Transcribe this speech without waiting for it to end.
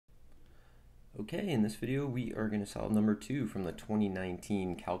Okay, in this video we are going to solve number 2 from the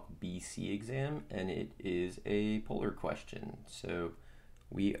 2019 Calc BC exam, and it is a polar question. So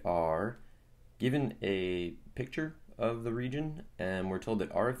we are given a picture of the region, and we're told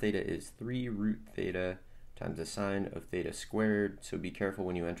that r of theta is 3 root theta times the sine of theta squared. So be careful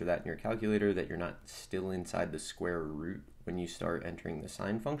when you enter that in your calculator that you're not still inside the square root when you start entering the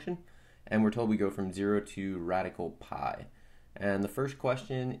sine function. And we're told we go from 0 to radical pi. And the first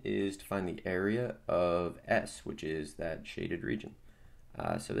question is to find the area of S, which is that shaded region.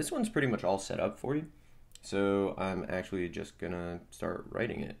 So this one's pretty much all set up for you. So I'm actually just going to start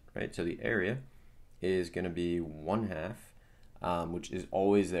writing it, right? So the area is going to be 1/2, which is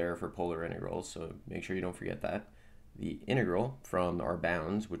always there for polar integrals, so make sure you don't forget that. The integral from our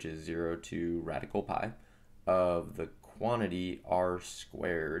bounds, which is 0 to radical pi, of the quantity r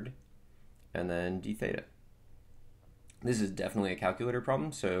squared, and then d theta. This is definitely a calculator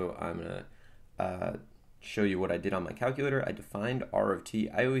problem, so I'm going to show you what I did on my calculator. I defined r of t.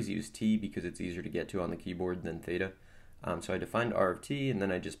 I always use t because it's easier to get to on the keyboard than theta. So I defined r of t, and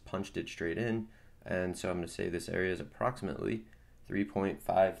then I just punched it straight in. And so I'm going to say this area is approximately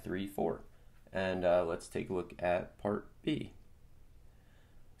 3.534. And let's take a look at part B.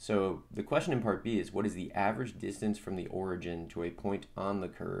 So the question in part B is, what is the average distance from the origin to a point on the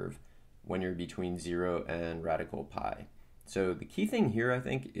curve when you're between 0 and radical pi? So the key thing here, I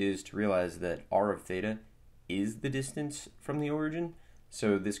think, is to realize that r of theta is the distance from the origin.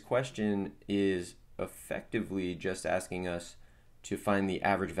 So this question is effectively just asking us to find the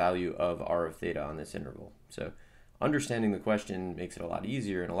average value of r of theta on this interval. So understanding the question makes it a lot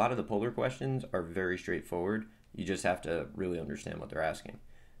easier, and a lot of the polar questions are very straightforward. You just have to really understand what they're asking.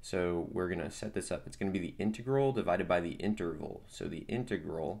 So we're going to set this up. It's going to be the integral divided by the interval. So the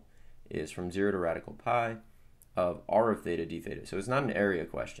integral is from 0 to radical pi of r of theta d theta. So it's not an area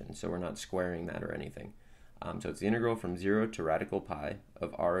question, so we're not squaring that or anything. So it's the integral from 0 to radical pi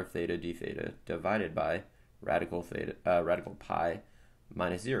of r of theta d theta divided by radical pi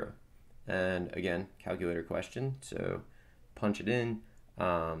minus 0. And again, calculator question, so punch it in,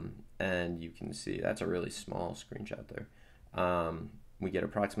 and you can see that's a really small screenshot there. We get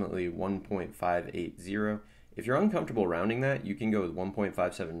approximately 1.580. If you're uncomfortable rounding that, you can go with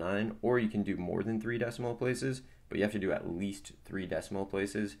 1.579, or you can do more than 3 decimal places, but you have to do at least 3 decimal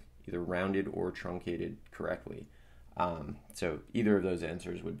places, either rounded or truncated correctly. So either of those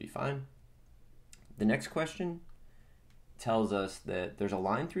answers would be fine. The next question tells us that there's a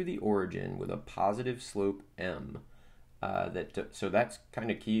line through the origin with a positive slope m. So that's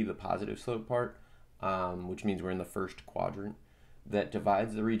kind of key, the positive slope part, which means we're in the first quadrant, that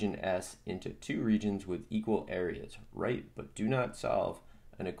divides the region S into 2 regions with equal areas. Write, but do not solve,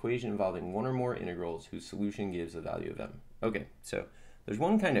 an equation involving one or more integrals whose solution gives the value of m. Okay, so there's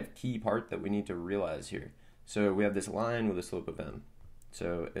one kind of key part that we need to realize here. So we have this line with a slope of m.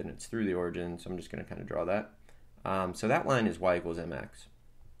 And it's through the origin, so I'm just going to kind of draw that. So that line is y equals mx.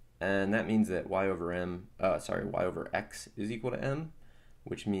 And that means that y over x is equal to m,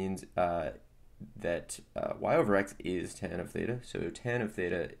 which means that y over x is tan of theta. So tan of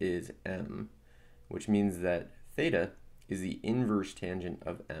theta is m, which means that theta is the inverse tangent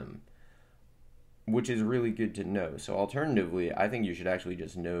of m, which is really good to know. So alternatively, I think you should actually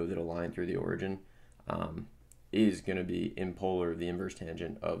just know that a line through the origin is going to be in polar the inverse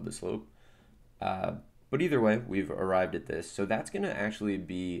tangent of the slope. But either way, we've arrived at this. So that's going to actually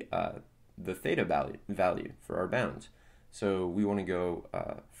be the theta value for our bounds. So we want to go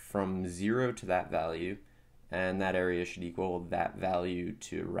from 0 to that value, and that area should equal that value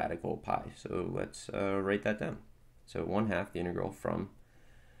to radical pi. So let's write that down. So 1/2 the integral from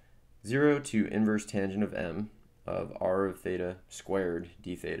 0 to inverse tangent of m of r of theta squared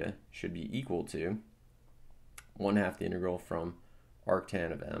d theta should be equal to 1/2 the integral from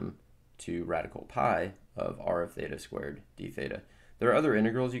arctan of m to radical pi of r of theta squared d theta. There are other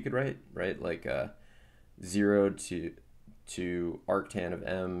integrals you could write, right? Like 0 to arctan of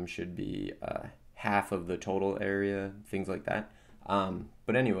m should be half of the total area, things like that.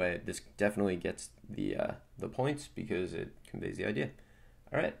 But anyway, this definitely gets the points because it conveys the idea.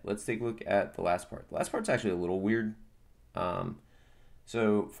 All right, let's take a look at the last part. The last part's actually a little weird.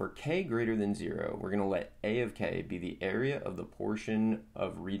 So for k greater than 0, we're going to let a of k be the area of the portion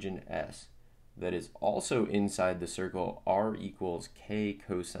of region S that is also inside the circle r equals k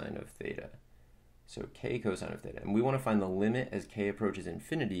cosine of theta. So k cosine of theta. And we want to find the limit as k approaches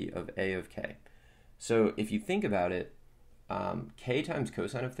infinity of a of k. So if you think about it, k times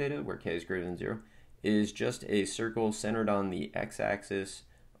cosine of theta, where k is greater than 0, is just a circle centered on the x-axis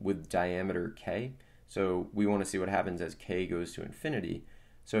with diameter k. So we want to see what happens as k goes to infinity.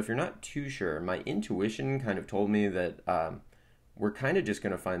 So if you're not too sure, my intuition kind of told me that we're kind of just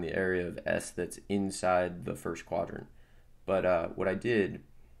going to find the area of S that's inside the first quadrant. But what I did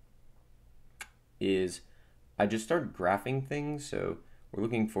is I just started graphing things. So we're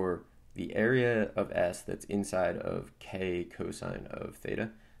looking for the area of S that's inside of K cosine of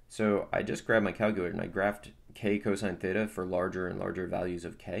theta. So I just grabbed my calculator and I graphed K cosine theta for larger and larger values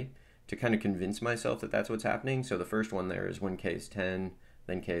of K to kind of convince myself that that's what's happening. So the first one there is when K is 10,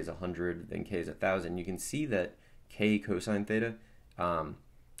 then K is 100, then K is 1,000. You can see that K cosine theta,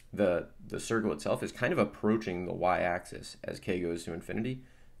 the circle itself is kind of approaching the y-axis as K goes to infinity.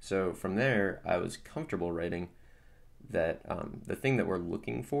 So from there, I was comfortable writing that the thing that we're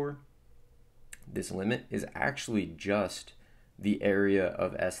looking for, this limit, is actually just the area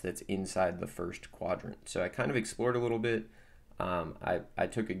of S that's inside the first quadrant. So I kind of explored a little bit. I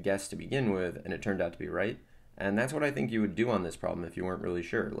took a guess to begin with, and it turned out to be right. And that's what I think you would do on this problem if you weren't really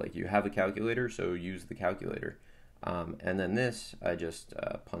sure. Like, you have a calculator, so use the calculator. And then this, I just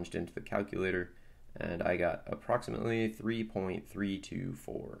punched into the calculator, and I got approximately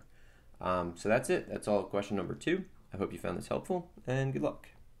 3.324. So that's it. That's all question number 2. I hope you found this helpful, and good luck.